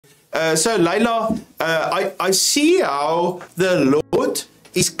So Layla, I see how the Lord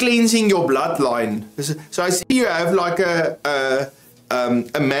is cleansing your bloodline. So I see you have like a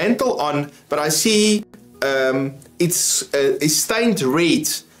mantle on, but I see it's stained red,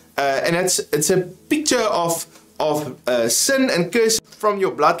 and it's a picture of sin and curse from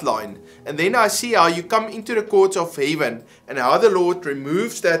your bloodline. And then I see how you come into the courts of heaven, and how the Lord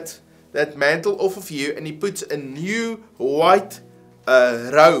removes that mantle off of you, and He puts a new white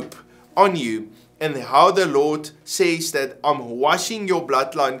robe on you, and how the Lord says that I'm washing your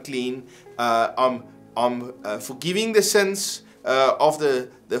bloodline clean, I'm forgiving the sins of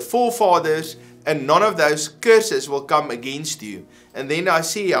the forefathers, and none of those curses will come against you. And then I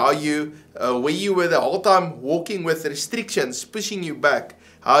see how you, where you were the whole time walking with restrictions pushing you back,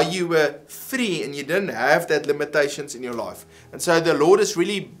 how you were free and you didn't have that limitations in your life. And so the Lord is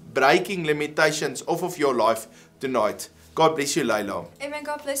really breaking limitations off of your life tonight. God bless you, Layla. Amen.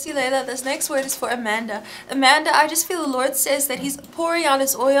 God bless you, Layla. This next word is for Amanda. Amanda, I just feel the Lord says that He's pouring out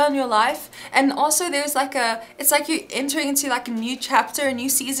His oil on your life. And also there's like it's like you're entering into like a new chapter, a new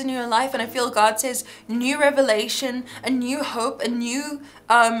season in your life. And I feel God says new revelation, a new hope, a new,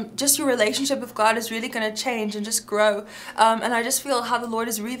 just your relationship with God is really going to change and just grow. And I just feel how the Lord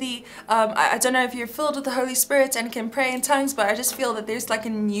is really, I don't know if you're filled with the Holy Spirit and can pray in tongues, but I just feel that there's like a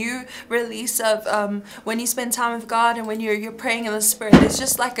new release of when you spend time with God and when you're praying in the Spirit. It's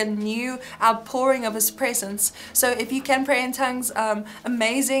just like a new outpouring of His presence. So if you can pray in tongues,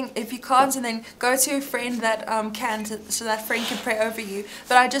 amazing. If you can't, and then go to a friend that can, so that friend can pray over you.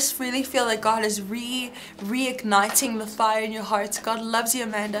 But I just really feel that God is reigniting the fire in your heart. God loves you,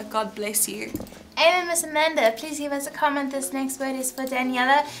 Amanda. God bless you. Amen, Miss Amanda. Please give us a comment. This next word is for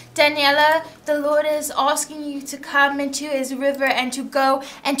Daniela. Daniela, the Lord is asking you to come into His river and to go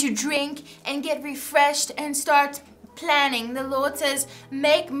and to drink and get refreshed and start planning. The Lord says,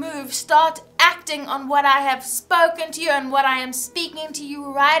 make moves, start acting on what I have spoken to you and what I am speaking to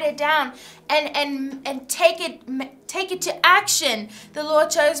you. Write it down and take it to action. The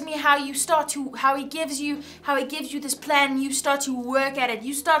Lord shows me how He gives you this plan. You start to work at it.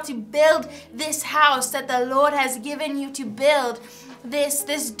 You start to build this house that the Lord has given you to build.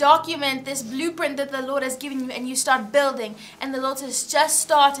 This document, this blueprint that the Lord has given you, and you start building. And the Lord says, just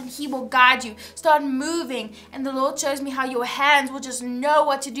start and He will guide you. Start moving. And the Lord shows me how your hands will just know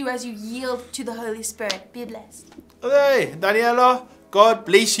what to do as you yield to the Holy Spirit. Be blessed. Okay, Daniela, God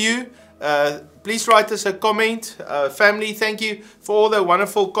bless you. Please write us a comment. Family, thank you for all the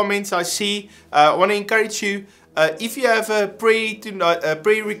wonderful comments I see. I want to encourage you, if you have a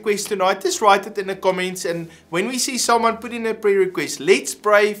prayer request tonight, just write it in the comments. And when we see someone put in a prayer request, let's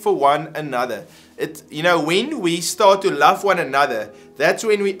pray for one another. When we start to love one another, that's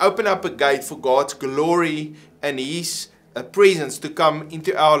when we open up a gate for God's glory and His presence to come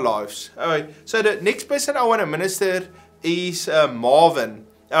into our lives. All right. So the next person I want to minister is Marvin.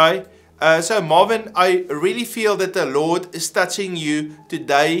 All right. So Marvin, I really feel that the Lord is touching you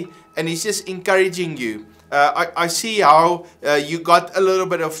today, and He's just encouraging you. I see how you got a little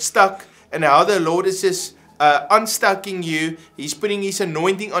bit of stuck, and how the Lord is just unstucking you. He's putting His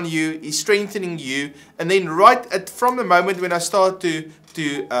anointing on you. He's strengthening you. And then from the moment when I start to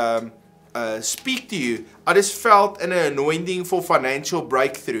speak to you, I just felt an anointing for financial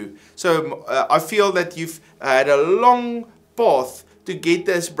breakthrough. So I feel that you've had a long path to get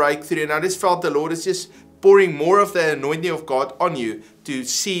this breakthrough, and I just felt the Lord is just pouring more of the anointing of God on you to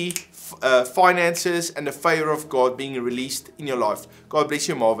see finances and the favor of God being released in your life. God bless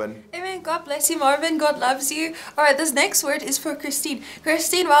you, Marvin. Amen. God bless you, Marvin. God loves you. All right, this next word is for Christine.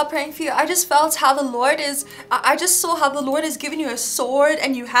 Christine, while praying for you, I just felt how the Lord is, I just saw how the Lord has given you a sword,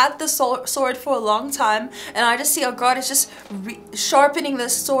 and you had the sword for a long time, and I just see how God is just sharpening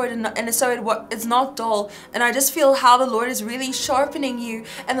this sword, and so it's not dull, and I just feel how the Lord is really sharpening you,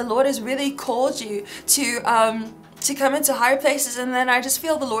 and the Lord has really called you to come into higher places. And then I just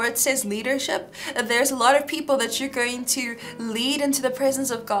feel the Lord says leadership. There's a lot of people that you're going to lead into the presence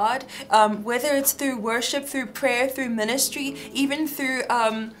of God, whether it's through worship, through prayer, through ministry, even through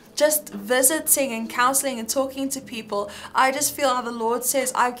just visiting and counseling and talking to people. I just feel how the Lord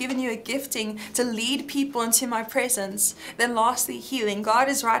says, I've given you a gifting to lead people into my presence. Then lastly, healing. God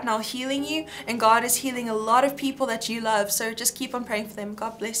is right now healing you, and God is healing a lot of people that you love. So just keep on praying for them.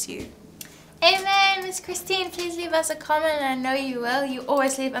 God bless you. Amen. Miss Christine, please leave us a comment, and I know you will. You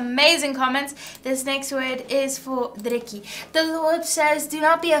always leave amazing comments. This next word is for Driki. The Lord says, do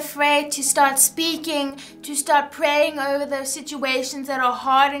not be afraid to start speaking, to start praying over those situations that are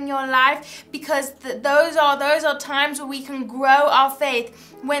hard in your life, because those are times where we can grow our faith.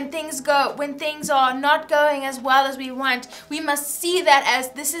 When things are not going as well as we want, we must see that as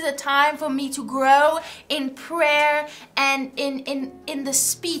this is a time for me to grow in prayer and in the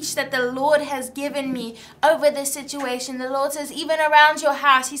speech that the Lord has given me over this situation. The Lord says, even around your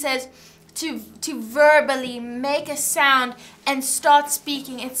house, He says, to verbally make a sound and start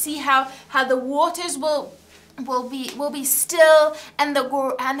speaking, and see how the waters will be still, and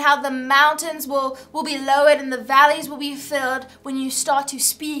how the mountains will be lowered and the valleys will be filled when you start to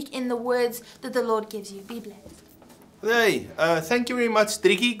speak in the words that the Lord gives you. Be blessed. Hey, thank you very much,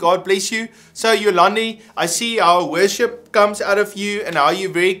 Driki. God bless you. So, Yolandi, I see how worship comes out of you and how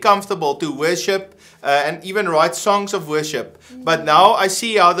you're very comfortable to worship and even write songs of worship. But now I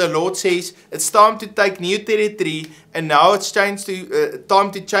see how the Lord says it's time to take new territory, and now it's time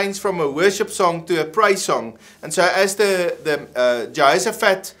to change from a worship song to a praise song. And so as the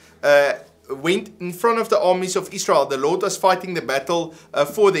Jehoshaphat went in front of the armies of Israel, the Lord was fighting the battle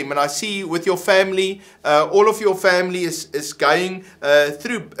for them. And I see with your family, all of your family is going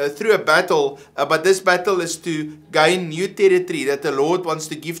through a battle, but this battle is to gain new territory that the Lord wants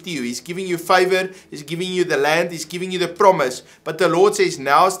to give to you. He's giving you favor, He's giving you the land, He's giving you the promise. But the Lord says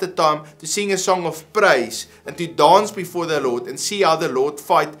now's the time to sing a song of praise and to dance before the Lord and see how the Lord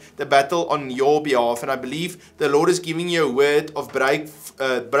fight the battle on your behalf. And I believe the Lord is giving you a word of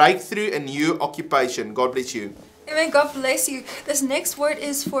breakthrough and new occupation. God bless you. Amen. God bless you. This next word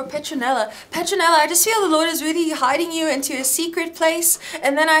is for Petronella. Petronella, I just feel the Lord is really hiding you into a secret place.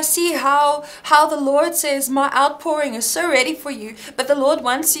 And then I see how the Lord says, my outpouring is so ready for you. But the Lord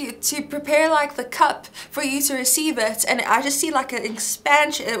wants you to prepare like the cup for you to receive it. And I just see like an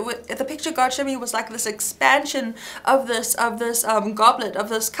expansion. The picture God showed me was like this expansion of this goblet, of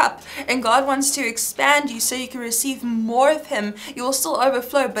this cup. And God wants to expand you so you can receive more of Him. You will still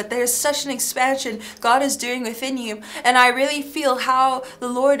overflow, but there's such an expansion God is doing within you. And I really feel how the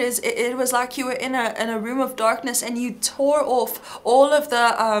Lord is, it was like you were in a room of darkness and you tore off all of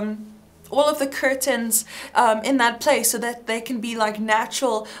the curtains in that place so that there can be like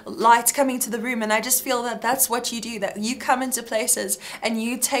natural light coming to the room. And I just feel that that's what you do, that you come into places and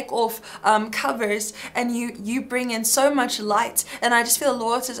you take off covers and you bring in so much light. And I just feel the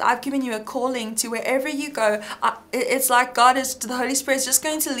Lord says, I've given you a calling to wherever you go. It's like the Holy Spirit is just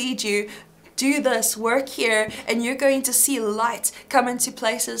going to lead you. Do this, work here, and you're going to see light come into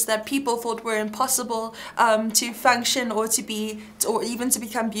places that people thought were impossible to function or even to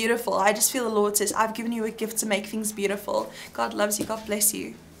become beautiful. I just feel the Lord says, I've given you a gift to make things beautiful. God loves you. God bless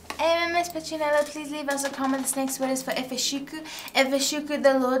you. Amen, Miss Petronella, please leave us a comment. This next word is for Efeshuku. Efeshuku,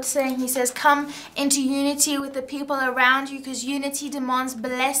 the Lord saying, He says, come into unity with the people around you, because unity demands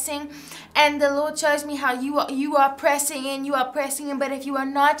blessing. And the Lord shows me how you are pressing in, but if you are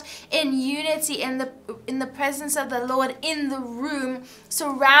not in unity, in the presence of the Lord, in the room,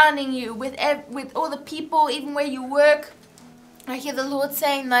 surrounding you with all the people, even where you work, I hear the Lord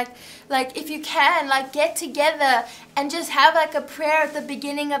saying, like if you can, like get together and just have like a prayer at the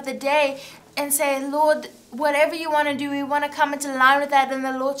beginning of the day and say, Lord, whatever you want to do, we want to come into line with that. And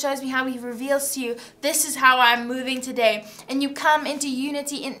the Lord shows me how He reveals to you, this is how I'm moving today. And you come into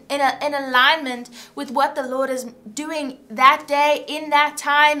unity in alignment with what the Lord is doing that day, in that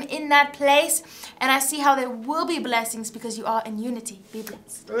time, in that place. And I see how there will be blessings because you are in unity. Be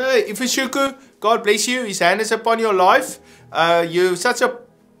blessed. Hey, Ifeshuku, God bless you. His hand is upon your life. You're such a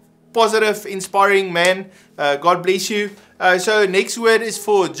positive, inspiring man. God bless you. So next word is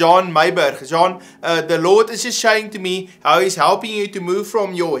for John Mayberg. John, the Lord is just showing to me how He's helping you to move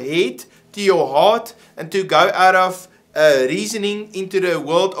from your head to your heart and to go out of reasoning into the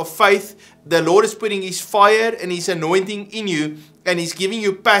world of faith. The Lord is putting His fire and His anointing in you, and He's giving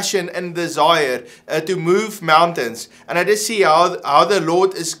you passion and desire to move mountains. And I just see how the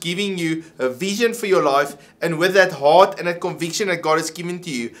Lord is giving you a vision for your life, and with that heart and that conviction that God has given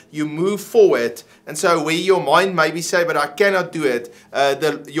to you, you move forward. And so where your mind maybe say, but I cannot do it,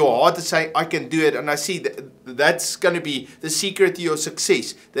 your heart is saying, I can do it. And I see that's going to be the secret to your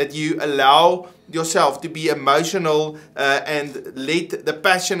success, that you allow yourself to be emotional and let the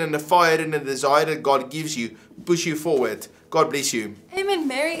passion and the fire and the desire that God gives you push you forward. God bless you. Amen,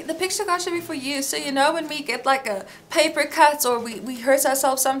 Mary. The picture God showed me for you. So you know when we get like a paper cut or we hurt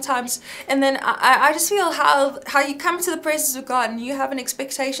ourselves sometimes, and then I just feel how you come to the presence of God and you have an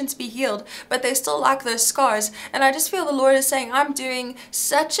expectation to be healed, but there's still like those scars. And I just feel the Lord is saying, I'm doing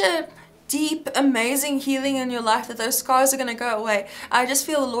such a deep, amazing healing in your life, that those scars are going to go away. I just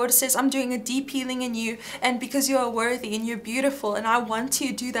feel the Lord says, I'm doing a deep healing in you, and because you are worthy and you're beautiful, and I want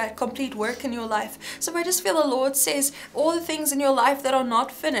to do that complete work in your life. So I just feel the Lord says, all the things in your life that are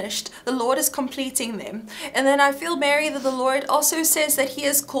not finished, the Lord is completing them. And then I feel, Mary, that the Lord also says that He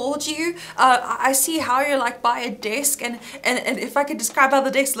has called you. I see how you're like by a desk, and if I could describe how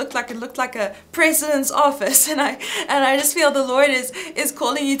the desk looked like, it looked like a president's office, and I just feel the Lord is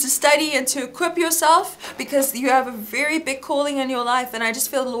calling you to study and to equip yourself, because you have a very big calling in your life. And I just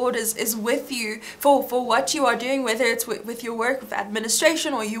feel the Lord is with you for what you are doing, whether it's with your work with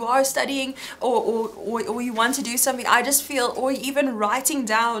administration, or you are studying, or you want to do something. I just feel, or even writing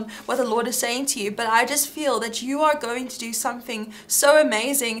down what the Lord is saying to you. But I just feel that you are going to do something so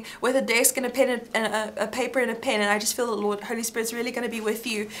amazing with a desk and a pen and a paper and a pen. And I just feel the Lord, Holy Spirit's really going to be with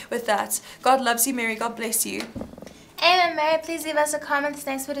you with that. God loves you, Mary. God bless you. Amen, Mary. Please leave us a comment. This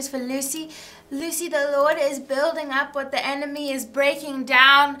next word is for Lucy. Lucy, the Lord is building up what the enemy is breaking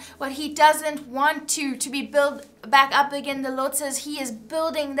down, what he doesn't want to be built back up again. The Lord says He is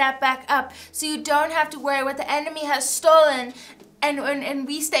building that back up, so you don't have to worry what the enemy has stolen. And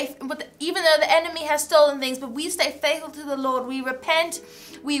we stay, even though the enemy has stolen things, but we stay faithful to the Lord. We repent,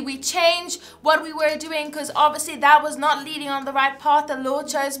 we change what we were doing, because obviously that was not leading on the right path. The Lord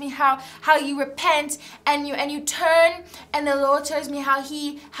shows me how you repent and you turn, and the Lord shows me how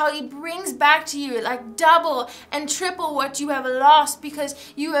he brings back to you like double and triple what you have lost, because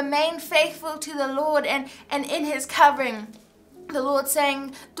you remain faithful to the Lord and in His covering. The Lord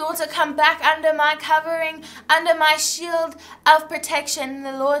saying, daughter, come back under my covering, under my shield of protection.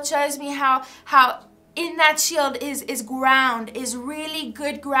 The Lord shows me how in that shield is ground, is really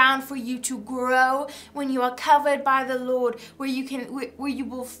good ground for you to grow when you are covered by the Lord, where you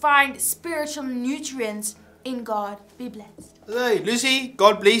will find spiritual nutrients in God. Be blessed. Hey, Lucy,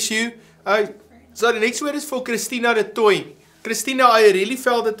 God bless you. So the next word is for Christina de Toy. Christina, I really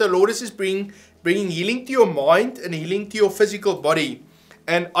felt that the Lord is just bringing healing to your mind and healing to your physical body.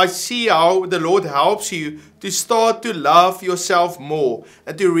 And I see how the Lord helps you to start to love yourself more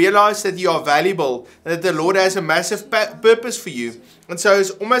and to realize that you are valuable and that the Lord has a massive purpose for you. And so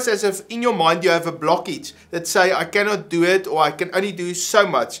it's almost as if in your mind you have a blockage that say, I cannot do it, or I can only do so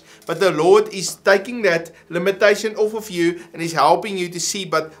much. But the Lord is taking that limitation off of you and is helping you to see,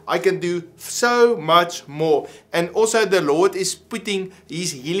 but I can do so much more. And also the Lord is putting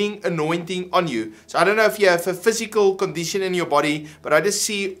His healing anointing on you. So I don't know if you have a physical condition in your body, but I just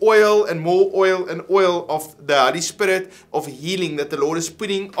see oil and more oil and oil of the Holy Spirit of healing that the Lord is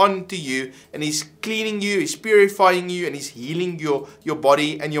putting onto you, and He's cleaning you, He's purifying you, and He's healing your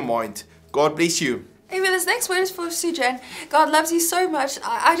body and your mind. God bless you. Amen. This next word is for Sujan. God loves you so much.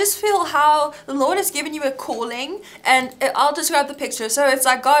 I just feel how the Lord has given you a calling, and I'll describe the picture. So it's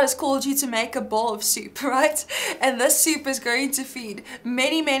like God has called you to make a bowl of soup, right? And this soup is going to feed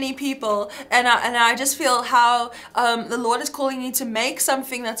many, many people. And I just feel how the Lord is calling you to make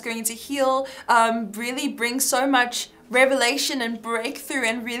something that's going to heal, really bring so much revelation and breakthrough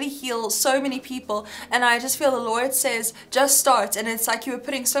and really heal so many people. And I just feel the Lord says, just start. And it's like you were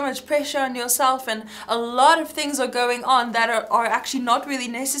putting so much pressure on yourself, and a lot of things are going on that are actually not really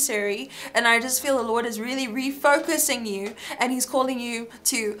necessary. And I just feel the Lord is really refocusing you, and He's calling you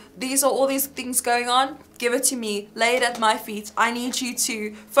to, all these things going on. Give it to me, lay it at my feet. I need you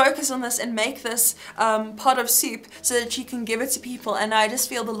to focus on this and make this pot of soup so that you can give it to people. And I just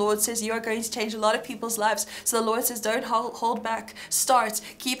feel the Lord says you are going to change a lot of people's lives. So the Lord says, don't hold back. Start.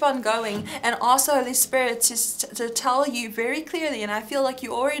 Keep on going. And ask the Holy Spirit to tell you very clearly, and I feel like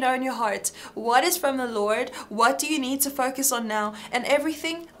you already know in your heart, what is from the Lord? What do you need to focus on now? And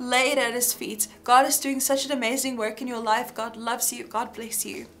everything, lay it at His feet. God is doing such an amazing work in your life. God loves you. God bless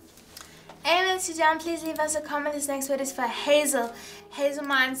you. Amen, Sujan. Please leave us a comment. This next word is for Hazel. Hazel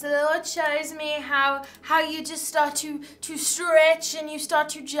Minds. The Lord shows me how you just start to stretch, and you start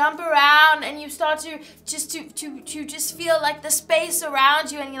to jump around, and you start to just feel like the space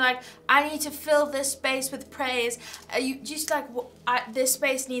around you, and you're like, I need to fill this space with praise. You just like, this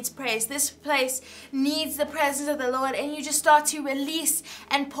space needs praise. This place needs the presence of the Lord, and you just start to release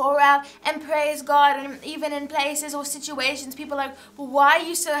and pour out and praise God. And even in places or situations, people are like, well, why are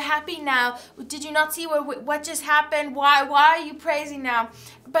you so happy now? Did you not see what just happened? Why are you praising now?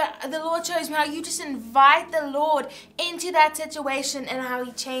 But the Lord shows me how you just invite the Lord into that situation, and how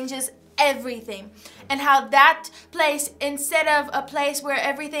He changes everything, and how that place, instead of a place where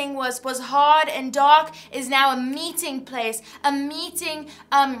everything was hard and dark, is now a meeting place, a meeting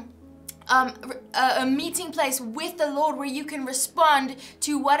place with the Lord, where you can respond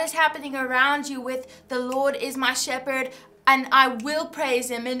to what is happening around you with, the Lord is my shepherd, and I will praise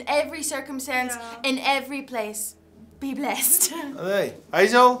Him in every circumstance, in every place. Be blessed. Hey,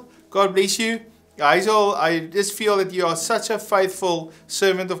 Hazel, God bless you. Hazel, I just feel that you are such a faithful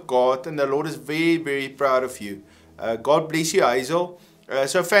servant of God, and the Lord is very, very proud of you. God bless you, Hazel.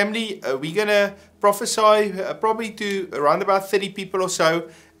 So family, we're going to prophesy probably to around about 30 people or so,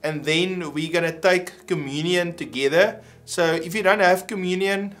 and then we're going to take communion together. So if you don't have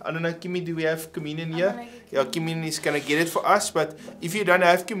communion, I don't know, Kimmy, do we have communion here? Yeah, Kimmy is going to get it for us, but if you don't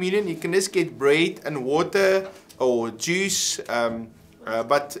have communion, you can just get bread and water or juice,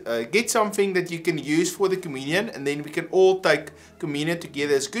 but get something that you can use for the communion, and then we can all take communion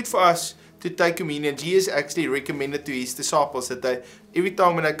together. It's good for us to take communion. Jesus actually recommended to his disciples that they, every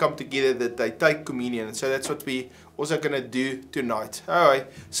time when they come together, that they take communion. So that's what we also going to do tonight. Alright,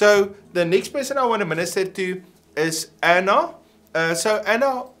 so the next person I want to minister to is Anna. So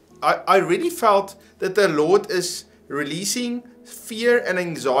Anna, I really felt that the Lord is releasing fear and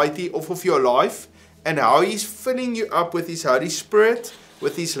anxiety off of your life, and how He's filling you up with His Holy Spirit,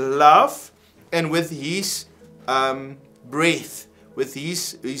 with His love, and with His breath, with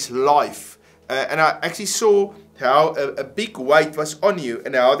His life. And I actually saw how a big weight was on you,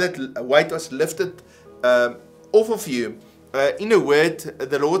 and how that weight was lifted off of you. In a word,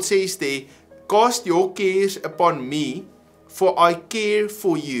 the Lord says there, cast your cares upon me, for I care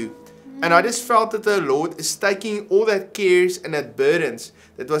for you. And I just felt that the Lord is taking all that cares and that burdens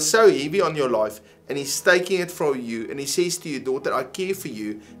that was so heavy on your life, and He's taking it from you, and He says to you, daughter, I care for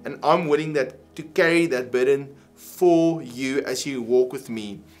you, and I'm willing to carry that burden for you as you walk with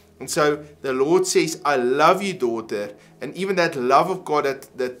me. And so the Lord says, I love you, daughter, and even that love of God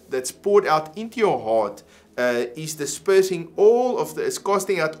that's poured out into your heart is dispersing is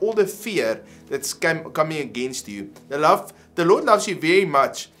casting out all the fear that's coming against you. The Lord loves you very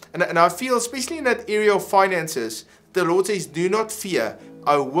much, and I feel, especially in that area of finances, the Lord says, do not fear.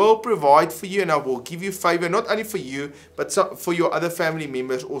 I will provide for you, and I will give you favor, not only for you, but for your other family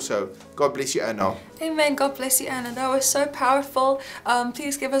members also. God bless you, Anna. Amen. God bless you, Anna. That was so powerful.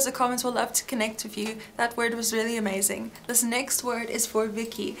 Please give us a comment. We'll love to connect with you. That word was really amazing. This next word is for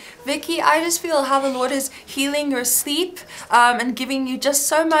Vicky. Vicky, I just feel how the Lord is healing your sleep and giving you just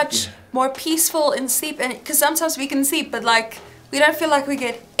so much more peaceful in sleep. And because sometimes we can sleep, but like we don't feel like we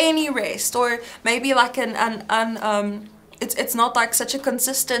get any rest, or maybe like it's not like such a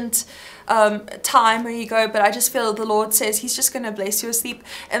consistent time where you go, but I just feel the Lord says He's just going to bless your sleep.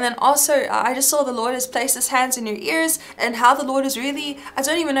 And then also I just saw the Lord has placed His hands in your ears, and how the Lord is really, I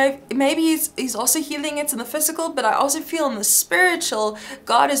don't even know, maybe He's also healing it in the physical, but I also feel in the spiritual,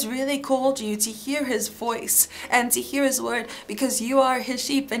 God has really called you to hear His voice and to hear His word, because you are His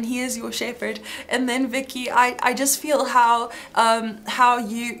sheep and He is your shepherd. And then Vicky, I just feel how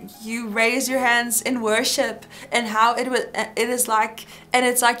you raise your hands in worship, and how it is like, and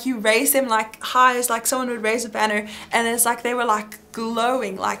it's like you raise them like high as like someone would raise a banner, and it's like they were like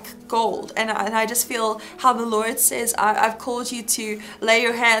glowing like gold. And I just feel how the Lord says, I've called you to lay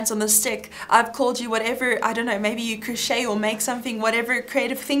your hands on the stick. I've called you whatever, I don't know, maybe you crochet or make something, whatever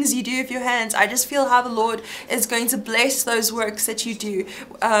creative things you do with your hands. I just feel how the Lord is going to bless those works that you do.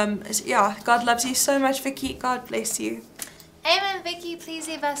 Yeah, God loves you so much, Vicky. God bless you. Amen. Vicky, please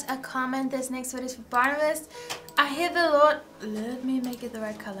leave us a comment. This next word is for Barnabas. I hear the Lord, let me make it the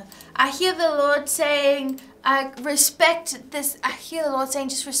right color. I hear the Lord saying, respect this. I hear the Lord saying,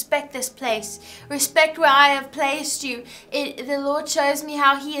 just respect this place. Respect where I have placed you. The Lord shows me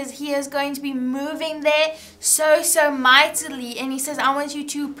how He is going to be moving there so mightily. And He says, I want you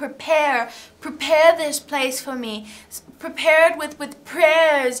to prepare this place for me. Prepare it with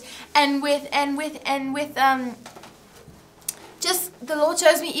prayers and with just the Lord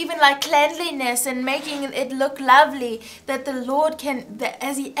shows me even like cleanliness and making it look lovely, that the Lord can, that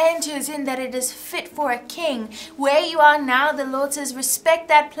as He enters in, that it is fit for a king. Where you are now, the Lord says respect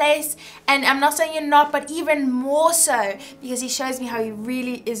that place, and I'm not saying you're not, but even more so, because He shows me how He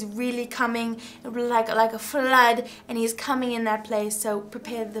really is coming like a flood, and He's coming in that place. So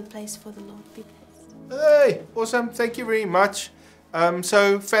prepare the place for the Lord. Be blessed. Hey, awesome. Thank you very much.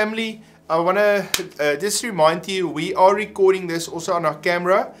 So family, I want to just remind you, we are recording this also on our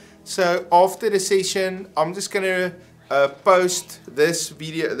camera. So after the session, I'm just going to post this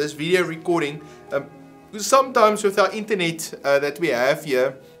video recording. Sometimes with our internet that we have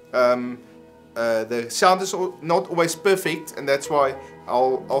here, the sound is not always perfect, and that's why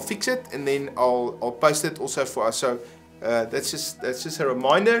I'll fix it, and then I'll post it also for us. So that's just a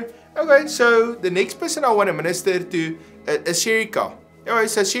reminder. Okay, so the next person I want to minister to is Sherika. Alright,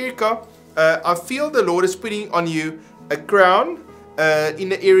 so Sherika, I feel the Lord is putting on you a crown in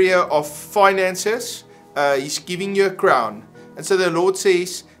the area of finances. He's giving you a crown. And so the Lord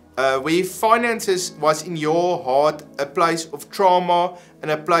says, where finances was in your heart a place of trauma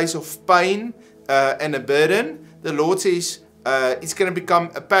and a place of pain and a burden, the Lord says it's going to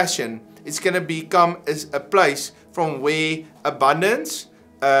become a passion. It's going to become a place from where abundance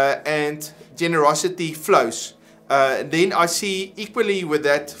and generosity flows. Then I see equally with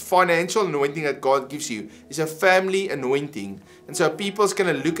that financial anointing that God gives you is a family anointing. And so people's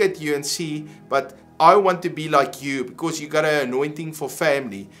going to look at you and see, but I want to be like you because you got an anointing for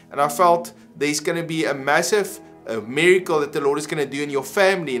family. And I felt there's going to be a massive miracle that the Lord is going to do in your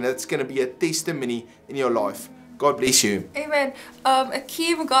family, and that's going to be a testimony in your life. God bless you. Amen.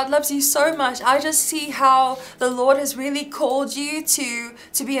 Akeem, God loves you so much. I just see how the Lord has really called you to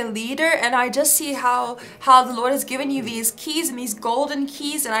be a leader, and I just see how the Lord has given you these keys and these golden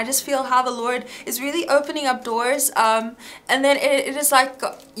keys, and I just feel how the Lord is really opening up doors. And then it is like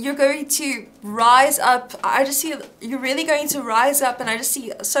you're going to rise up. I just see you're really going to rise up, and I just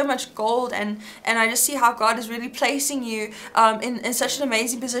see so much gold, and I just see how God is really placing you in such an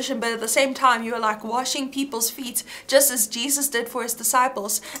amazing position. But at the same time, you are like washing people's feet, just as Jesus did for his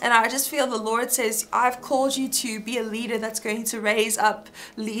disciples. And I just feel the Lord says, I've called you to be a leader that's going to raise up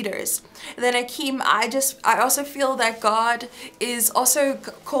leaders. And then Akeem, I also feel that God is also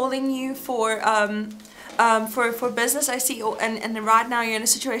calling you for business. I see, and right now you're in a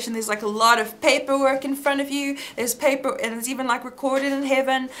situation, there's like a lot of paperwork in front of you. There's paper, and it's even like recorded in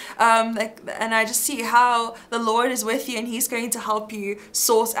heaven. And I just see how the Lord is with you, and he's going to help you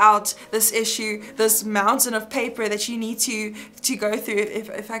sort out this issue, this mountain of paper that you need to go through.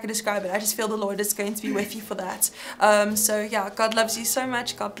 If I could describe it, I just feel the Lord is going to be with you for that. So yeah, God loves you so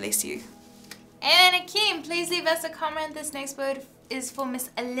much. God bless you. And Akeem, please leave us a comment. This next word is for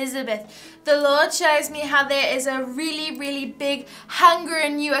Miss Elizabeth. The Lord shows me how there is a really, really big hunger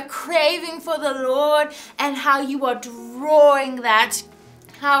in you, a craving for the Lord, and how you are drawing that.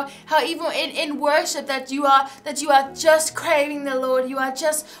 How even in worship that you are just craving the Lord. You are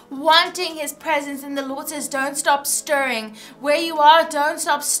just wanting his presence, and the Lord says, don't stop stirring. Where you are, don't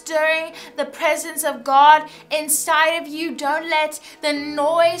stop stirring the presence of God inside of you. Don't let the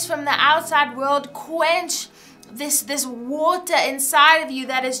noise from the outside world quench this water inside of you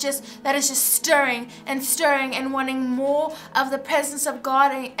that is just stirring and wanting more of the presence of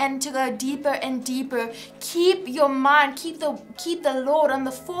God, and to go deeper and deeper. Keep your mind, keep the Lord on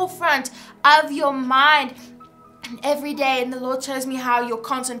the forefront of your mind every day. And the Lord shows me how your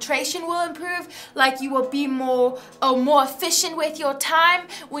concentration will improve, like you will be more efficient with your time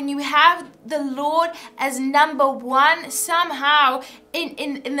when you have the Lord as number one. Somehow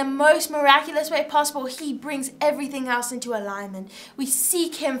in the most miraculous way possible, he brings everything else into alignment. We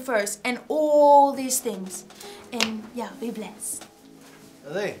seek him first and all these things, and yeah, be blessed.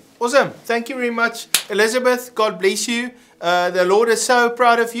 Hey, awesome. Thank you very much, Elizabeth. God bless you. The Lord is so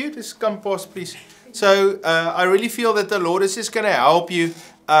proud of you. Just come past, please. So I really feel that the Lord is just going to help you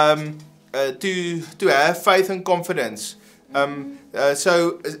to have faith and confidence.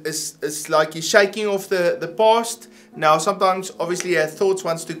 So it's like you're shaking off the past. Now sometimes obviously your thoughts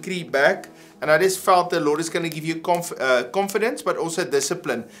wants to creep back, and I just felt the Lord is going to give you confidence, but also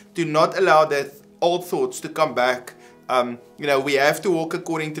discipline to not allow that old thoughts to come back. We have to walk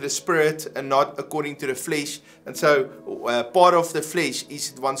according to the Spirit and not according to the flesh. And so part of the flesh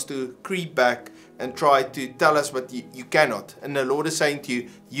is it wants to creep back and try to tell us what you cannot. And the Lord is saying to you,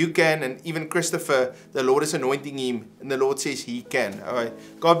 you can. And even Christopher, the Lord is anointing him, and the Lord says he can. All right.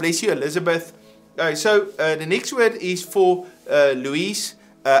 God bless you, Elizabeth. Okay, so the next word is for Louise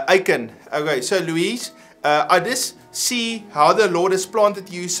Aiken. Okay, so Louise, I just see how the Lord has planted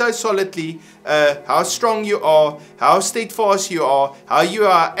you so solidly, how strong you are, how steadfast you are, how you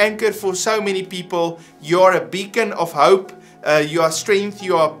are anchored for so many people. You are a beacon of hope. You are strength.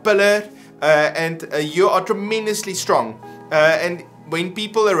 You are a pillar. And you are tremendously strong. And when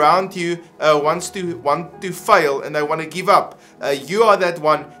people around you want to fail and they want to give up, you are that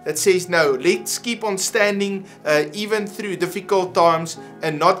one that says, no, let's keep on standing even through difficult times,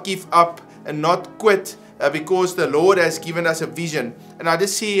 and not give up and not quit, because the Lord has given us a vision. And I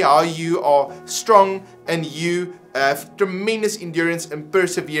just see how you are strong, and you have tremendous endurance and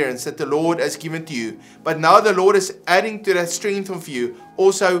perseverance that the Lord has given to you. But now the Lord is adding to that strength of you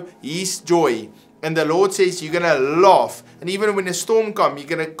also his joy. And the Lord says you're going to laugh. And even when a storm comes, you're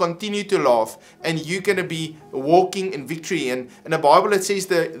going to continue to laugh. And you're going to be walking in victory. And in the Bible it says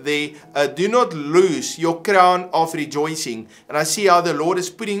that they do not lose your crown of rejoicing. And I see how the Lord is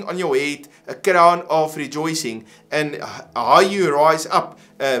putting on your head a crown of rejoicing. And how you rise up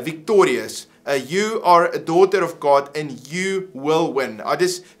victorious. You are a daughter of God and you will win. I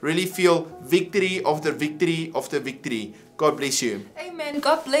just really feel victory after victory after victory. God bless you. Amen.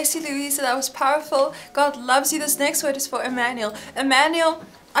 God bless you, Louisa. That was powerful. God loves you. This next word is for Emmanuel. Emmanuel,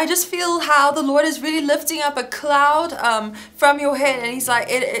 I just feel how the Lord is really lifting up a cloud from your head, and He's like,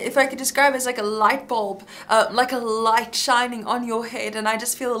 if I could describe it, it's like a light bulb, like a light shining on your head. And I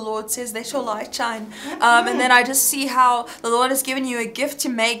just feel the Lord says, "Let your light shine." And then I just see how the Lord has given you a gift to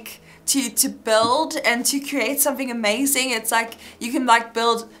make, to build and to create something amazing. It's like you can like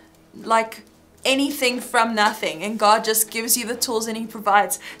build like anything from nothing, and God just gives you the tools and He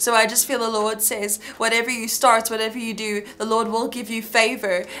provides. So I just feel the Lord says, whatever you start, whatever you do, the Lord will give you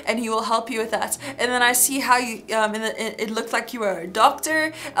favor and He will help you with that. And then I see how you it looked like you were a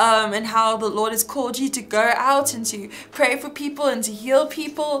doctor, and how the Lord has called you to go out and to pray for people and to heal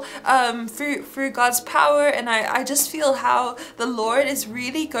people through God's power. And I just feel how the Lord is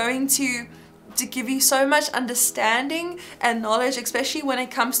really going to give you so much understanding and knowledge, especially when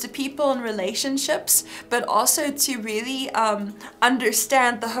it comes to people and relationships, but also to really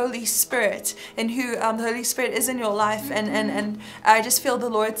understand the Holy Spirit and who the Holy Spirit is in your life. And I just feel the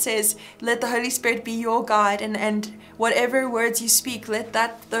Lord says, let the Holy Spirit be your guide, and whatever words you speak, let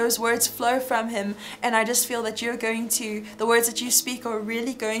those words flow from Him. And I just feel that the words that you speak are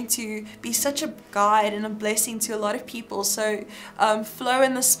really going to be such a guide and a blessing to a lot of people. So flow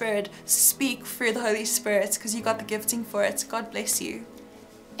in the Spirit, speak through the Holy Spirit, because you got the gifting for it. God bless you.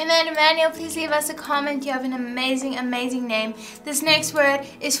 And then Emmanuel, please leave us a comment. You have an amazing, amazing name. This next word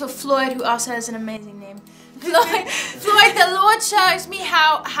is for Floyd, who also has an amazing name. Floyd, the Lord shows me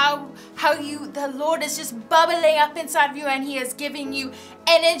how the Lord is just bubbling up inside of you, and He is giving you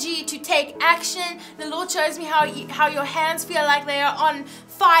energy to take action. The Lord shows me how your hands feel like they are on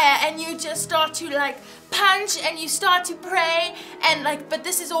fire, and you just start to like punch and you start to pray, and like, but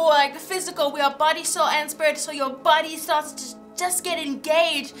this is all like physical. We are body, soul, and spirit. So your body starts to just get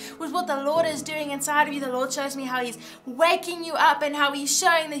engaged with what the Lord is doing inside of you. The Lord shows me how He's waking you up and how He's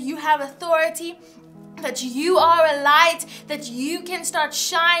showing that you have authority, that you are a light, that you can start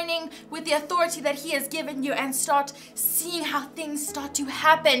shining with the authority that He has given you, and start seeing how things start to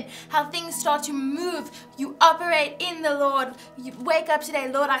happen, how things start to move. You operate in the Lord. You wake up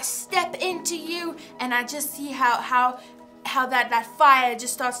today, Lord, I step into you, and I just see how that fire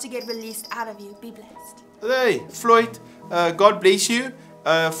just starts to get released out of you. Be blessed. Hey, Floyd, God bless you.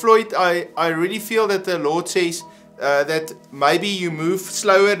 Floyd, I really feel that the Lord says that maybe you move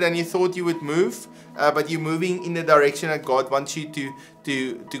slower than you thought you would move. But you're moving in the direction that God wants you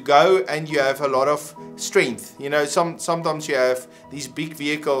to go, and you have a lot of strength. You know, sometimes you have these big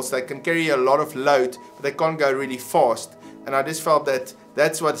vehicles that can carry a lot of load, but they can't go really fast. And I just felt that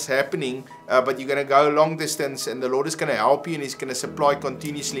that's what's happening, but you're going to go long distance, and the Lord is going to help you, and He's going to supply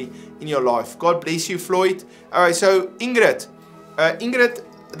continuously in your life. God bless you, Floyd. All right, so Ingrid,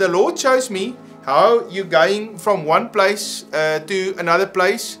 the Lord shows me how you're going from one place to another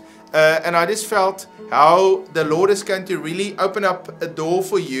place. And I just felt how the Lord is going to really open up a door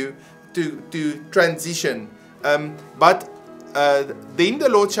for you to transition. But then the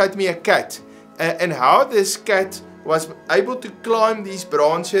Lord showed me a cat, and how this cat was able to climb these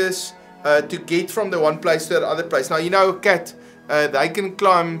branches to get from the one place to the other place. Now, you know, a cat, they can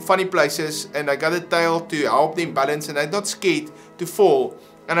climb funny places, and they got a tail to help them balance, and they're not scared to fall.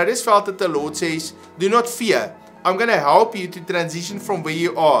 And I just felt that the Lord says, do not fear. I'm going to help you to transition from where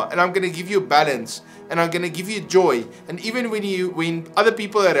you are, and I'm going to give you balance, and I'm going to give you joy. And even when other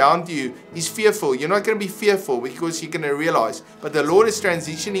people around you is fearful, you're not going to be fearful, because you're going to realize, but the Lord is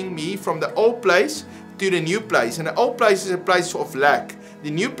transitioning me from the old place to the new place. And the old place is a place of lack.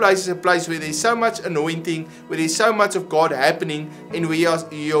 The new place is a place where there's so much anointing, where there's so much of God happening, and where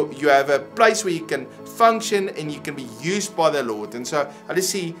you have a place where you can function and you can be used by the Lord. And so I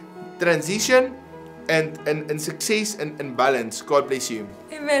just see transition and success and balance. God bless you.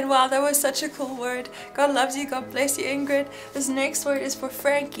 Amen. Wow, that was such a cool word. God loves you. God bless you, Ingrid. This next word is for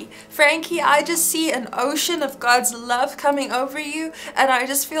Frankie. Frankie, I just see an ocean of God's love coming over you, and I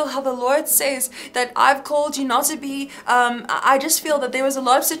just feel how the Lord says that I've called you not to be, I just feel that there was a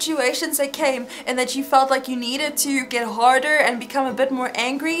lot of situations that came, and that you felt like you needed to get harder and become a bit more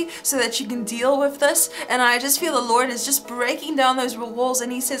angry so that you can deal with this. And I just feel the Lord is just breaking down those walls,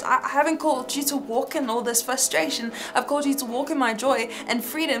 and He says, I haven't called you to walk in in all this frustration. I've called you to walk in my joy and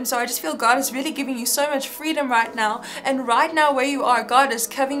freedom. So I just feel God is really giving you so much freedom right now. And right now where you are, God is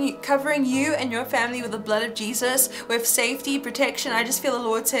covering you and your family with the blood of Jesus, with safety, protection. I just feel the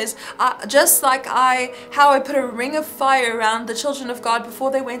Lord says, just like how I put a ring of fire around the children of God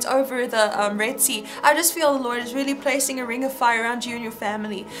before they went over the Red Sea, I just feel the Lord is really placing a ring of fire around you and your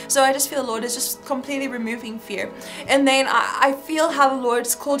family. So I just feel the Lord is just completely removing fear. And then I feel how the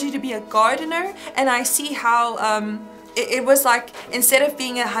Lord's called you to be a gardener, and I see how it was like, instead of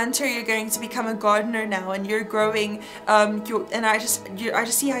being a hunter, you're going to become a gardener now, and you're growing I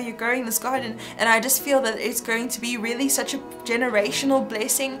just see how you're growing this garden, and I just feel that it's going to be really such a generational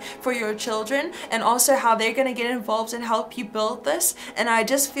blessing for your children, and also how they're going to get involved and help you build this. And I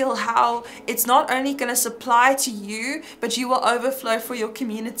just feel how it's not only going to supply to you, but you will overflow for your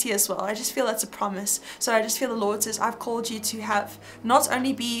community as well. I just feel that's a promise. So I just feel the Lord says, I've called you to have not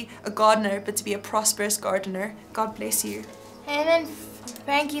only be a gardener, but to be a prosperous gardener. God bless you. Amen.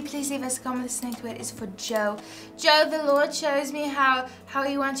 Frankie, please leave us a comment. This next word is for Joe. Joe, the Lord shows me how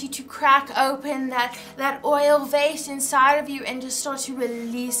He wants you to crack open that oil vase inside of you and just start to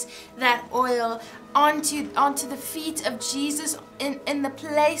release that oil onto the feet of Jesus in the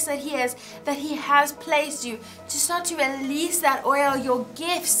place that He has placed you. To start to release that oil, your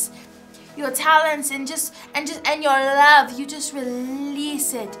gifts, your talents, and your love. You just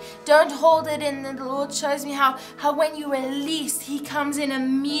release it. Don't hold it in. The Lord shows me how when you release, He comes in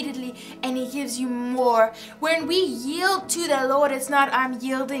immediately and He gives you more. When we yield to the Lord, it's not I'm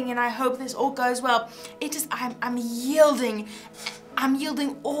yielding and I hope this all goes well. It is I'm yielding. I'm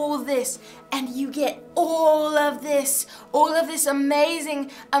yielding all this, and you get all of this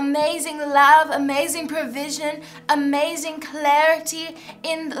amazing love, amazing provision, amazing clarity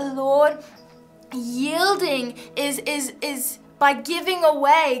in the Lord. Yielding is by giving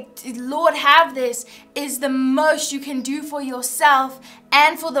away, Lord, have this, is the most you can do for yourself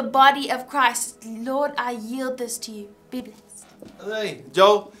and for the body of Christ. Lord, I yield this to you. Be blessed. Hey,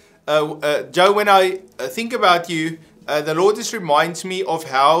 Joe, when I think about you, the Lord just reminds me of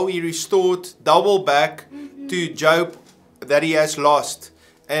how He restored double back to Job that he has lost.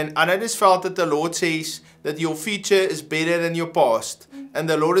 And I just felt that the Lord says that your future is better than your past. And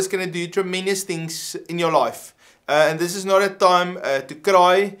the Lord is going to do tremendous things in your life. And this is not a time to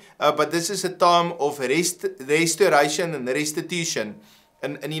cry, but this is a time of restoration and restitution.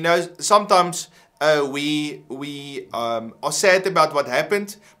 And you know, sometimes we are sad about what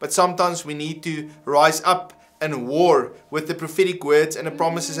happened, but sometimes we need to rise up and war with the prophetic words and the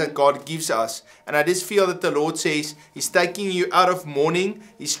promises that God gives us. And I just feel that the Lord says He's taking you out of mourning.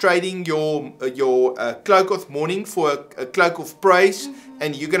 He's trading your cloak of mourning for a cloak of praise.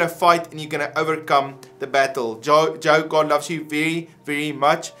 And you're going to fight and you're going to overcome the battle. Joe, God loves you very, very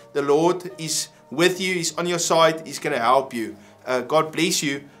much. The Lord is with you. He's on your side. He's going to help you. God bless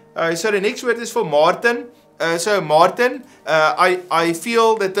you. So the next word is for Martin. So Martin, I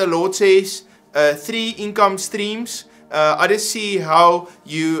feel that the Lord says 3 income streams. I just see how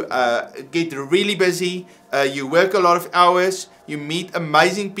you get really busy. You work a lot of hours. You meet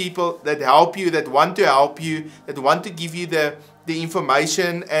amazing people that help you, that want to help you, that want to give you the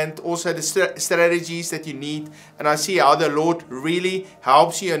information and also the strategies that you need. And I see how the Lord really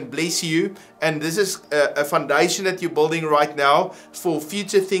helps you and bless you. And this is a foundation that you're building right now for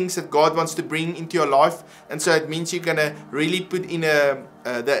future things that God wants to bring into your life. And so it means you're going to really put in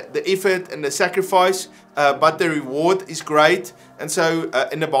the effort and the sacrifice, but the reward is great. And so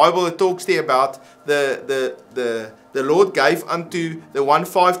in the Bible it talks there about the Lord gave unto the one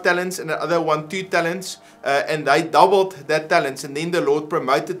 5 talents and the other one 2 talents, and they doubled that talents, and then the Lord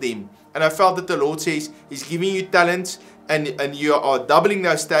promoted them. And I felt that the Lord says He's giving you talents, and you are doubling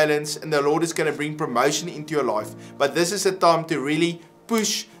those talents, and the Lord is going to bring promotion into your life. But this is a time to really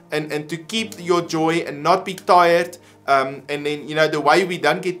push and to keep your joy and not be tired. And then, you know, the way we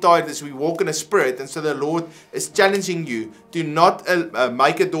don't get tired is we walk in the Spirit. And so the Lord is challenging you to not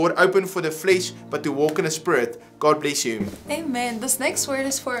make a door open for the flesh, but to walk in the Spirit. God bless you. Amen. This next word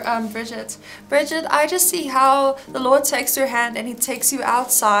is for Bridget. Bridget, I just see how the Lord takes your hand and He takes you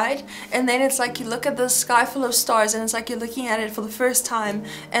outside, and then it's like you look at the sky full of stars, and it's like you're looking at it for the first time,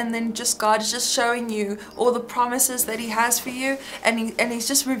 and then just God is just showing you all the promises that He has for you, and He's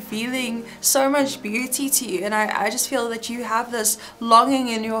just revealing so much beauty to you. And I just feel that you have this longing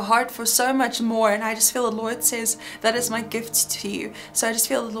in your heart for so much more, and I just feel the Lord says that is my gift to you. So I just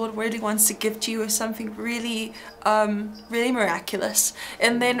feel the Lord really wants to gift you with something really really miraculous.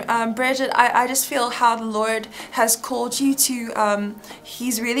 And then Bridget, I just feel how the Lord has called you to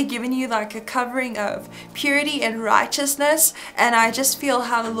he's really given you like a covering of purity and righteousness, and I just feel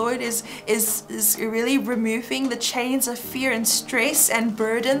how the Lord is really removing the chains of fear and stress and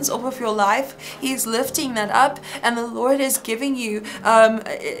burdens off of your life. He's lifting that up, and the Lord is giving you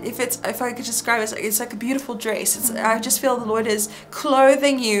if I could describe it, it's like a beautiful dress. I just feel the Lord is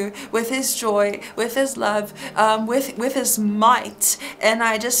clothing you with his joy, with his love, with his might. And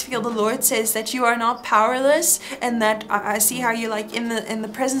I just feel the Lord says that you are not powerless, and that I see how you like in the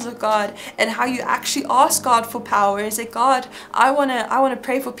presence of God, and how you actually ask God for power. Is that God, I wanna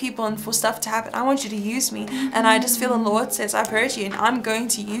pray for people and for stuff to happen. I want you to use me. And I just feel the Lord says, I've heard you and I'm going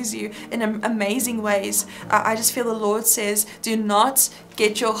to use you in amazing ways. I just feel the Lord says, do not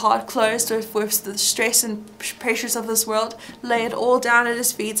get your heart closed with the stress and pressures of this world. Lay it all down at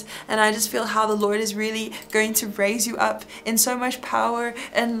his feet. And I just feel how the Lord is really going to raise you up in so much power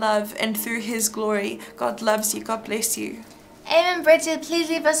and love, and through his glory. God loves you. God bless you. Amen, Bridget. Please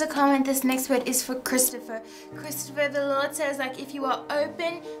leave us a comment. This next word is for Christopher. Christopher, the Lord says, like, if you are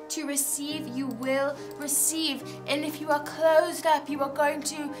open to receive, you will receive. And if you are closed up, you're going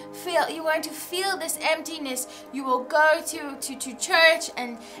to feel this emptiness. You will go to church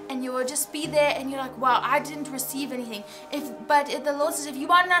and you will just be there, and you're like, wow, I didn't receive anything. But the Lord says, if you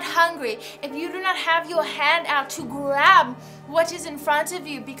are not hungry, if you do not have your hand out to grab what is in front of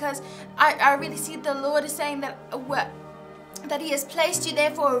you, because I really see the Lord is saying that he has placed you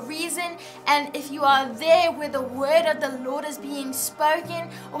there for a reason. And if you are there where the word of the Lord is being spoken,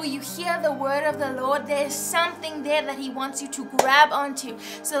 or you hear the word of the Lord, there's something there that he wants you to grab onto.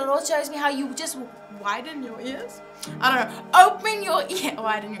 So the Lord shows me how you just widen your ears. I don't know, open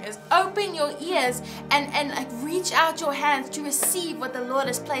your ears and like reach out your hands to receive what the Lord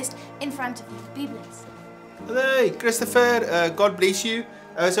has placed in front of you. Be blessed. Hello, Christopher. God bless you.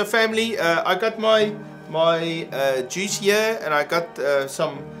 So family, I got my juice here, and I got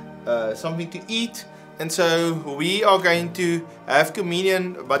something to eat, and so we are going to have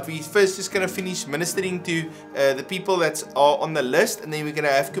communion, but we first just going to finish ministering to the people that are on the list, and then we're going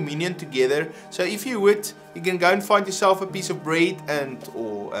to have communion together. So if you would, you can go and find yourself a piece of bread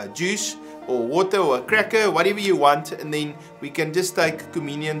or juice or water or a cracker, whatever you want, and then we can just take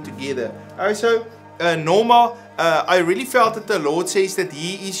communion together. Also, Norma, I really felt that the Lord says that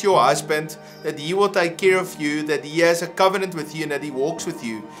he is your husband, that he will take care of you, that he has a covenant with you, and that he walks with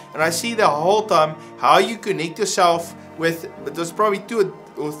you. And I see the whole time how you connect yourself with, there's probably 2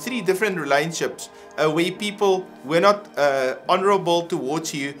 or 3 different relationships where people were not honorable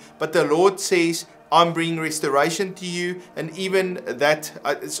towards you, but the Lord says, I'm bringing restoration to you. And even that,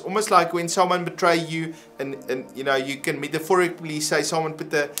 it's almost like when someone betrays you, and you know, you can metaphorically say someone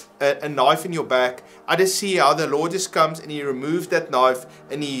put a knife in your back. I just see how the Lord just comes and he removes that knife,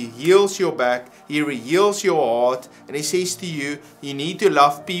 and he heals your back, he heals your heart, and he says to you, you need to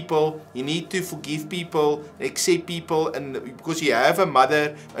love people, you need to forgive people, accept people, and because you have a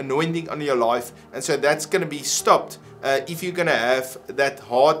mother anointing on your life, and so that's going to be stopped. If you're going to have that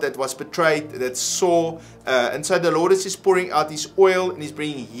heart that was betrayed, that's sore. And so the Lord is just pouring out his oil, and he's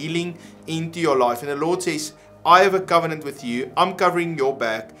bringing healing into your life. And the Lord says, I have a covenant with you. I'm covering your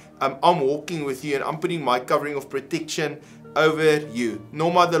back. I'm walking with you, and I'm putting my covering of protection over you.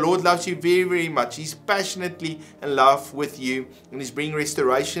 Norma, the Lord loves you very, very much. He's passionately in love with you, and he's bringing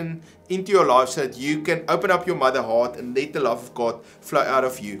restoration into your life so that you can open up your mother heart and let the love of God flow out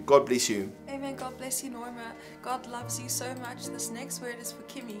of you. God bless you. Amen. God bless you, Norma. God loves you so much. This next word is for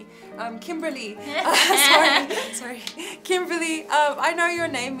Kimberly. Sorry. Kimberly, I know your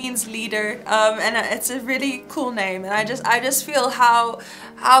name means leader, and it's a really cool name. And I just feel how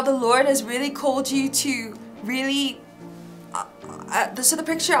the Lord has really called you to really. So the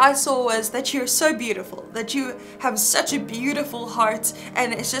picture I saw was that you're so beautiful, that you have such a beautiful heart,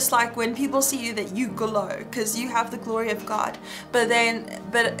 and it's just like when people see you that you glow because you have the glory of God. But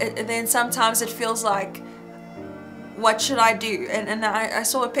then sometimes it feels like, what should I do? And I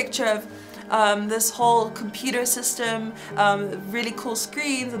saw a picture of this whole computer system, really cool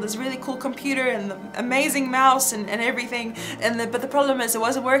screens, and this really cool computer, and the amazing mouse, and everything. But the problem is it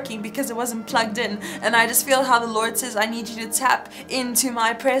wasn't working because it wasn't plugged in. And I just feel how the Lord says, I need you to tap into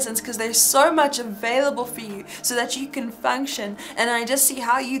my presence, because there's so much available for you so that you can function. And I just see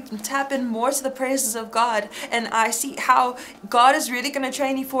how you can tap in more to the presence of God. And I see how God is really going to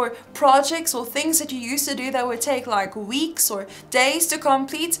train you for projects or things that you used to do that would take like weeks or days to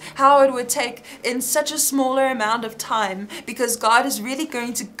complete, how it would take take in such a smaller amount of time, because God is really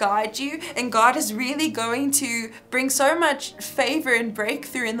going to guide you, and God is really going to bring so much favor and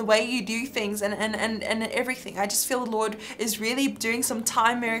breakthrough in the way you do things and everything. I just feel the Lord is really doing some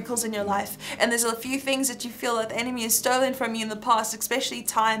time miracles in your life, and there's a few things that you feel that the enemy has stolen from you in the past, especially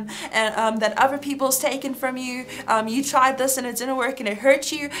time, and that other people's taken from you. You tried this and it didn't work and it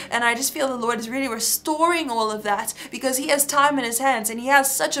hurt you, and I just feel the Lord is really restoring all of that, because he has time in his hands and he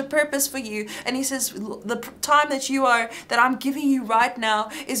has such a purpose for you, and he says the time that I'm giving you right now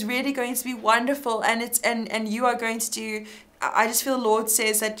is really going to be wonderful, and you are going to do. I just feel the Lord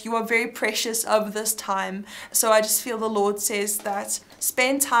says that you are very precious of this time. So I just feel the Lord says that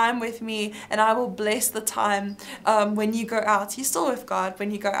spend time with me and I will bless the time when you go out. You're still with God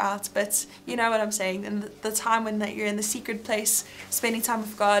when you go out, but you know what I'm saying. And the time when you're in the secret place, spending time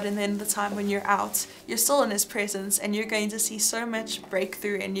with God, and then the time when you're out, you're still in his presence, and you're going to see so much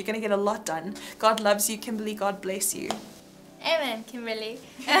breakthrough and you're going to get a lot done. God loves you, Kimberly. God bless you. Amen, Kimberly.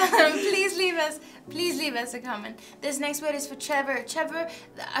 Please leave us a comment. This next word is for Trevor. Trevor,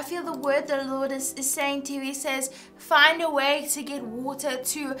 I feel the word the Lord is saying to you. He says, find a way to get water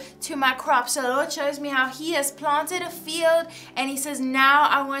to my crops. So the Lord shows me how he has planted a field, and he says, now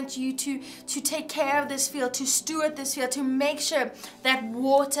I want you to take care of this field, to steward this field, to make sure that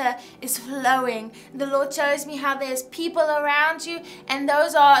water is flowing. The Lord shows me how there's people around you, and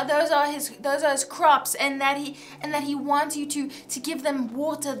those are his crops, and that he wants you to give them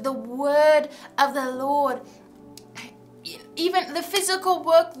water, the word of the Lord. Even the physical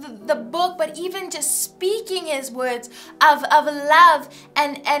work, the book, but even just speaking his words of love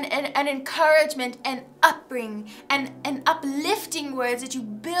and encouragement and upbringing and uplifting words, that you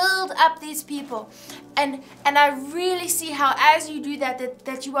build up these people. And I really see how as you do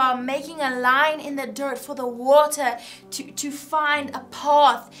that you are making a line in the dirt for the water to find a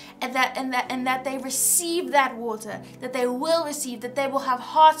path, and that they receive that water, that they will receive, that they will have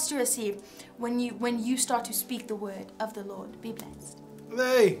hearts to receive when you start to speak the word of the Lord. Be blessed.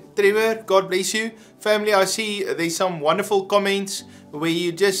 Hey, Trevor, God bless you. Family, I see there's some wonderful comments where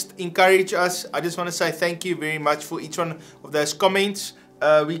you just encourage us. I just want to say thank you very much for each one of those comments.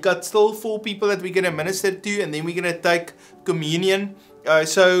 We got still 4 people that we're going to minister to, and then we're going to take communion.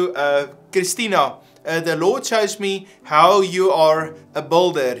 Christina, the Lord shows me how you are a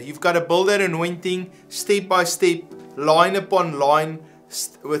builder. You've got a builder anointing, step by step, line upon line,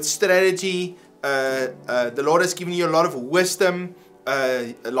 with strategy. The Lord has given you a lot of wisdom,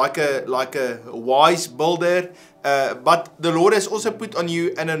 like a wise builder. But the Lord has also put on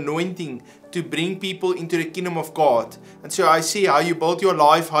you an anointing to bring people into the kingdom of God. And so I see how you built your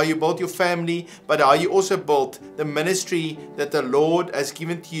life, how you built your family, but how you also built the ministry that the Lord has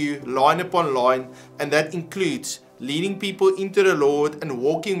given to you, line upon line. And that includes leading people into the Lord and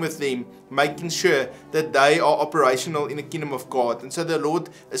walking with them, making sure that they are operational in the kingdom of God. And so the Lord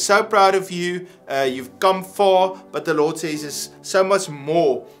is so proud of you. You've come far, but the Lord says there's so much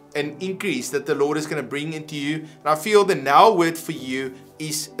more and increase that the Lord is going to bring into you. And I feel the now word for you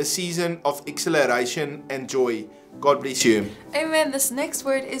is a season of acceleration and joy. God bless you. Amen. This next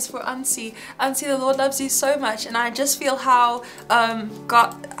word is for Ansi. Ansi, the Lord loves you so much, and I just feel how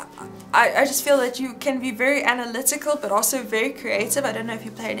I just feel that you can be very analytical but also very creative. I don't know if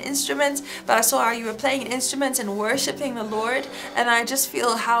you play an instrument, but I saw how you were playing an instrument and worshiping the Lord, and I just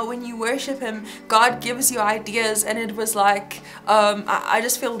feel how when you worship him, God gives you ideas, and it was like I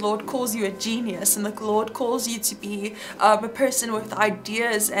just feel the Lord calls you a genius, and the Lord calls you to be a person with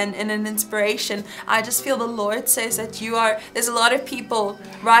ideas and an inspiration. I just feel the Lord says that there's a lot of people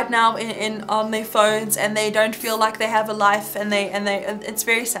right now on their phones, and they don't feel like they have a life, and it's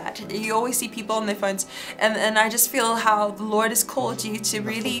very sad. You always see people on their phones, and I just feel how the Lord has called you to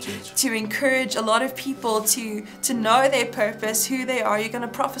really to encourage a lot of people to know their purpose, who they are. You're going to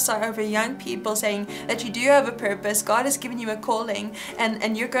prophesy over young people saying that you do have a purpose. God has given you a calling,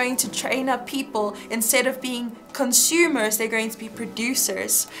 and you're going to train up people. Instead of being consumers, they're going to be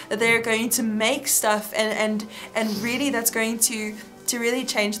producers, that they're going to make stuff, and really that's going to really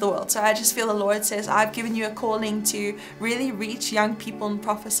change the world. So I just feel the Lord says, I've given you a calling to really reach young people and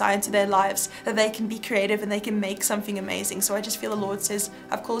prophesy into their lives, that they can be creative and they can make something amazing. So I just feel the Lord says,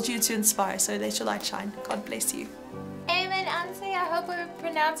 I've called you to inspire, so let your light shine. God bless you. Amen, Ansi. I hope we're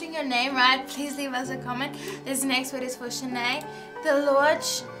pronouncing your name right. Please leave us a comment. This next word is for Shanae.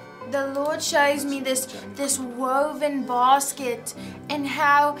 The Lord shows me this woven basket,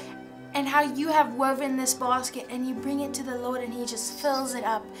 and how you have woven this basket, and you bring it to the Lord, and he just fills it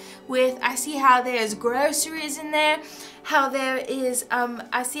up with, I see how there's groceries in there, how there is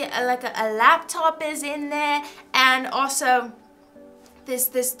I see like a laptop is in there, and also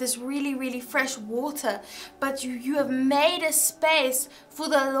this really, really fresh water, but you have made a space for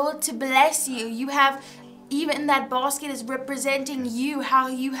the Lord to bless you. You have, even that basket is representing you, how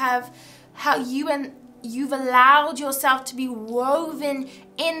you've allowed yourself to be woven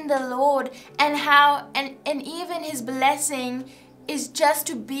in the Lord, and even His blessing is just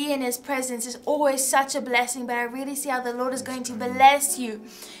to be in His presence is always such a blessing. But I really see how the Lord is going to bless you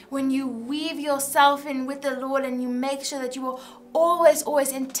when you weave yourself in with the Lord, and you make sure that you are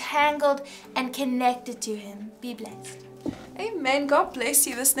always entangled and connected to Him. Be blessed. Amen. God bless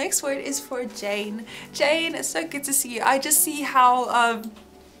you. This next word is for Jane. Jane, it's so good to see you. I just see how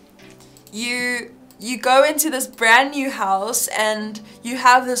you go into this brand new house, and you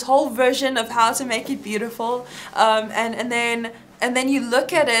have this whole vision of how to make it beautiful, and then you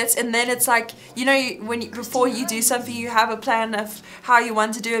look at it, and then it's like, you know, before you do something, you have a plan of how you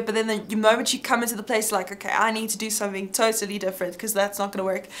want to do it, but then the moment you come into the place, like, okay, I need to do something totally different, because that's not going to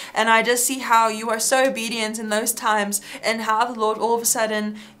work. And I just see how you are so obedient in those times, and how the Lord all of a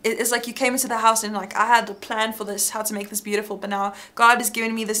sudden, it's like you came into the house and like, I had a plan for this, how to make this beautiful, but now God is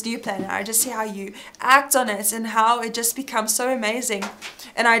giving me this new plan, and I just see how you act on it, and how it just becomes so amazing.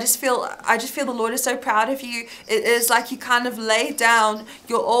 And I just feel the Lord is so proud of you. It is like you kind of laid down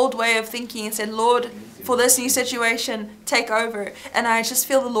your old way of thinking and said, Lord, for this new situation, take over. And I just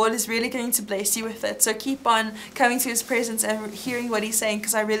feel the Lord is really going to bless you with it. So keep on coming to His presence and hearing what He's saying,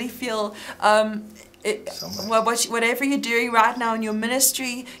 because I really feel whatever you're doing right now in your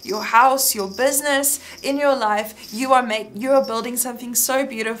ministry, your house, your business, in your life, you are building something so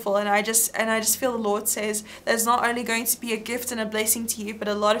beautiful. And I just feel the Lord says there's not only going to be a gift and a blessing to you, but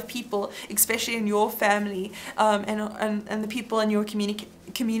a lot of people, especially in your family, and the people in your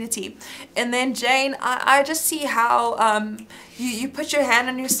community. And then Jane, I just see how you put your hand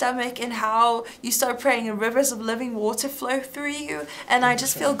on your stomach, and how you start praying and rivers of living water flow through you. And I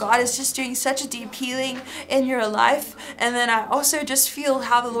just feel God is just doing such a deep healing in your life. And then I also just feel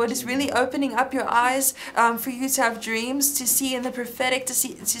how the Lord is really opening up your eyes for you to have dreams, to see in the prophetic, to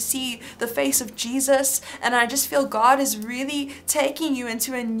see the face of Jesus. And I just feel God is really taking you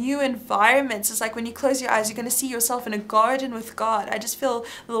into a new environment. It's like when you close your eyes, you're going to see yourself in a garden with God. I just feel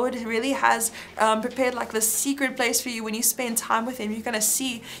the Lord really has prepared like this secret place for you. When you spend time with Him, you're gonna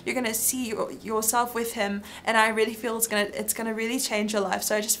see yourself with Him, and I really feel it's gonna really change your life.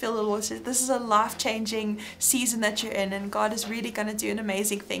 So I just feel the Lord says this is a life-changing season that you're in, and God is really gonna do an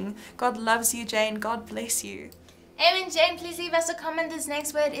amazing thing. God loves you, Jane. God bless you. Amen. Jane, please leave us a comment. This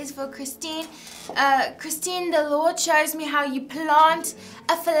next word is for Christine. Christine, the Lord shows me how you plant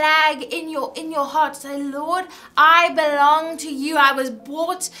a flag in your heart. Say, Lord, I belong to you. I was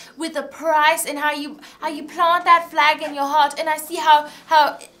bought with a price, and how you plant that flag in your heart. And I see how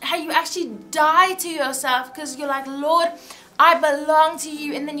you actually die to yourself, because you're like, Lord, I belong to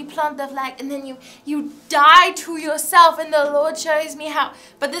you, and then you plant the flag, and then you die to yourself, and the Lord shows me how.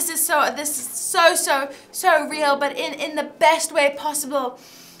 But this is so real, but in the best way possible,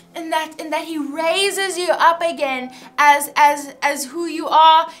 and that He raises you up again as who you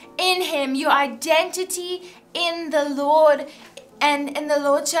are in Him, your identity in the Lord, and the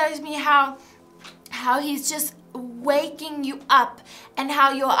Lord shows me how He's just waking you up, and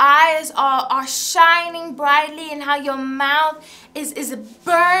how your eyes are shining brightly, and how your mouth is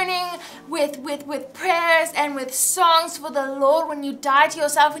burning with prayers and with songs for the Lord. When you die to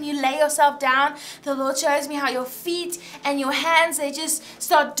yourself, when you lay yourself down, the Lord shows me how your feet and your hands, they just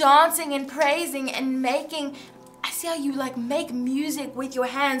start dancing and praising and making. I see how you like make music with your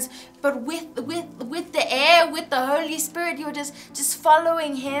hands, but with the air, with the Holy Spirit, you're just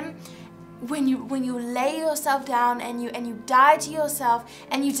following Him. When you lay yourself down, and you die to yourself,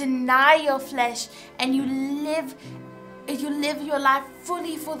 and you deny your flesh, and you live your life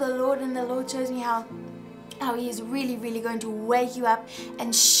fully for the Lord, and the Lord shows me how He is really, really going to wake you up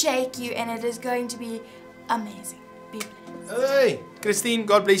and shake you, and it is going to be amazing. Be blessed. Hey, Christine,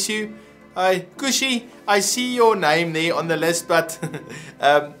 God bless you. Hi, Kushi, I see your name there on the list, but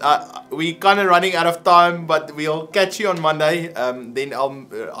we're kind of running out of time, but we'll catch you on Monday. Then I'll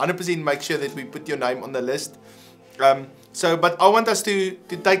 100% make sure that we put your name on the list. But I want us to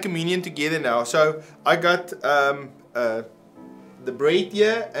take communion together now. So I got the bread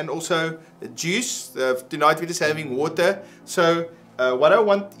here, and also the juice. Tonight we're just having water. So what I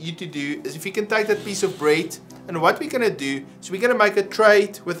want you to do is, if you can take that piece of bread, and what we're going to do is we're going to make a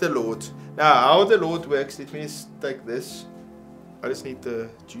trade with the Lord. Now, how the Lord works, let me just take this. I just need the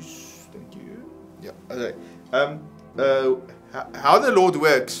juice. Thank you. Yeah, okay. How the Lord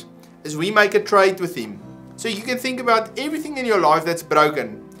works is we make a trade with Him. So you can think about everything in your life that's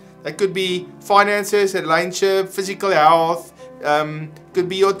broken. That could be finances, relationship, physical health, Could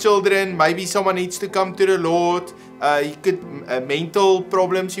be your children. Maybe someone needs to come to the Lord. You could mental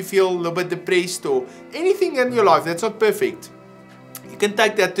problems. You feel a little bit depressed or anything in your life that's not perfect. You can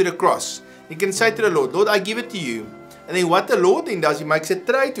take that to the cross. You can say to the Lord, Lord, I give it to you. And then what the Lord then does, He makes a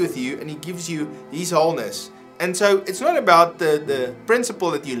trade with you and He gives you His wholeness. And so it's not about the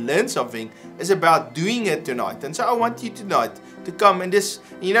principle that you learn something. It's about doing it tonight. And so I want you tonight to come and just,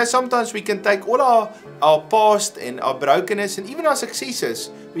 sometimes we can take all our past and our brokenness and even our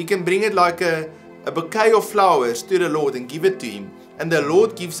successes. We can bring it like a bouquet of flowers to the Lord and give it to Him. And the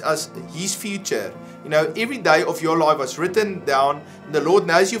Lord gives us His future. Every day of your life was written down. The Lord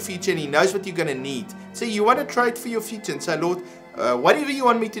knows your future and He knows what you're going to need. So you want to trade for your future and say, Lord, whatever you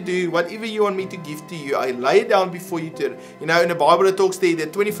want me to do, whatever you want me to give to you, I lay it down before you. In the Bible it talks there, the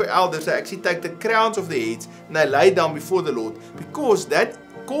 24 elders, they actually take the crowns of their heads and they lay it down before the Lord, because that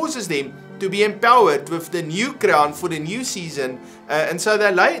causes them to be empowered with the new crown for the new season. And so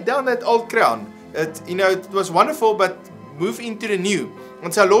they lay down that old crown. It was wonderful, but move into the new.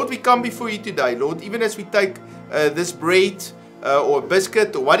 And so, Lord, we come before you today, Lord, even as we take this bread or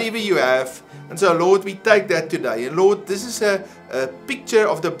biscuit or whatever you have. And so, Lord, we take that today. And Lord, this is a picture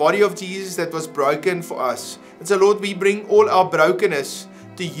of the body of Jesus that was broken for us. And so, Lord, we bring all our brokenness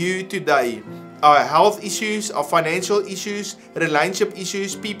to you today. Our health issues, our financial issues, relationship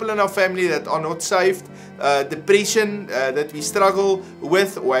issues, people in our family that are not saved, depression that we struggle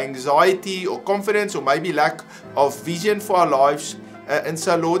with, or anxiety or confidence, or maybe lack of vision for our lives. And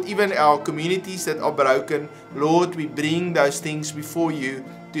so, Lord, even our communities that are broken, Lord, we bring those things before you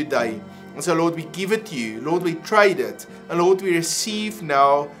today. And so, Lord, we give it to you. Lord, we trade it. And Lord, we receive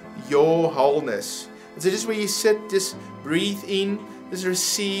now your wholeness. And so just where you sit, just breathe in, just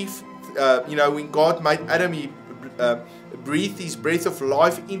receive. When God made Adam, He breathed His breath of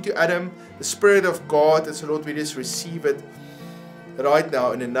life into Adam, the Spirit of God. And so, Lord, we just receive it right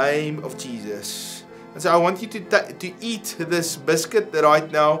now in the name of Jesus. And so I want you to eat this biscuit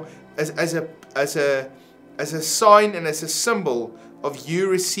right now as a sign and as a symbol of you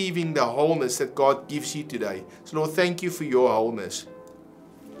receiving the wholeness that God gives you today. So, Lord, thank you for your wholeness.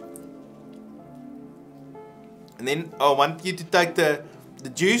 And then I want you to take the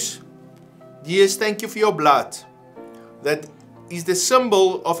juice. Jesus, thank you for your blood. That is the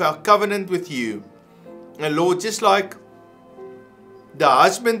symbol of our covenant with you. And Lord, just like the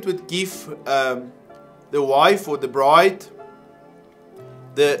husband would give the wife or the bride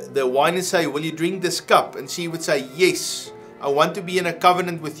the wine and say, will you drink this cup? And she would say, yes, I want to be in a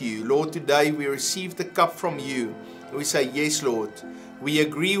covenant with you. Lord, today we receive the cup from you. And we say, yes, Lord. We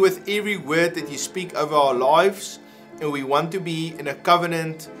agree with every word that you speak over our lives. And we want to be in a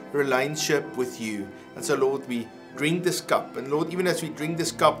covenant relationship with you. And so, Lord, we drink this cup. And Lord, even as we drink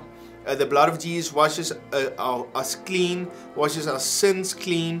this cup, the blood of Jesus washes us clean, washes our sins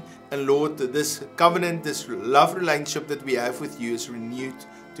clean. And Lord, this covenant, this love relationship that we have with you is renewed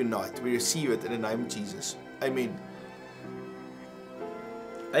tonight. We receive it in the name of Jesus. Amen.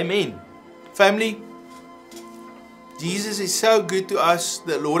 Amen. Family, Jesus is so good to us.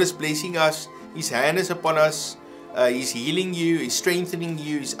 The Lord is blessing us. His hand is upon us. He's healing you. He's strengthening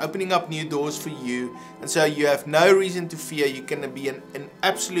you. He's opening up new doors for you. And so you have no reason to fear. You can be an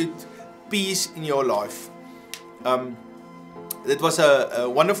absolute peace in your life. It was a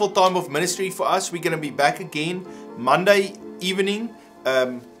wonderful time of ministry for us. We're going to be back again Monday evening,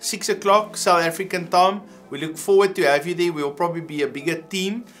 6 o'clock South African time. We look forward to have you there. We will probably be a bigger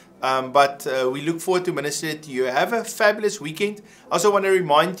team, but we look forward to minister to you. Have a fabulous weekend. I also want to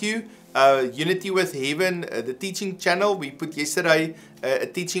remind you, Unity with Heaven, the teaching channel. We put yesterday a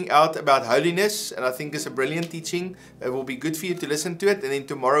teaching out about holiness, and I think it's a brilliant teaching. It will be good for you to listen to it. And then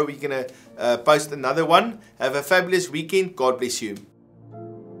tomorrow we're going to post another one. Have a fabulous weekend. God bless you.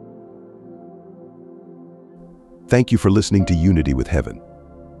 Thank you for listening to Unity with Heaven.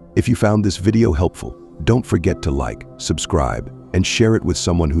 If you found this video helpful, don't forget to like, subscribe, and share it with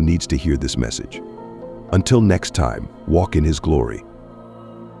someone who needs to hear this message. Until next time, walk in His glory.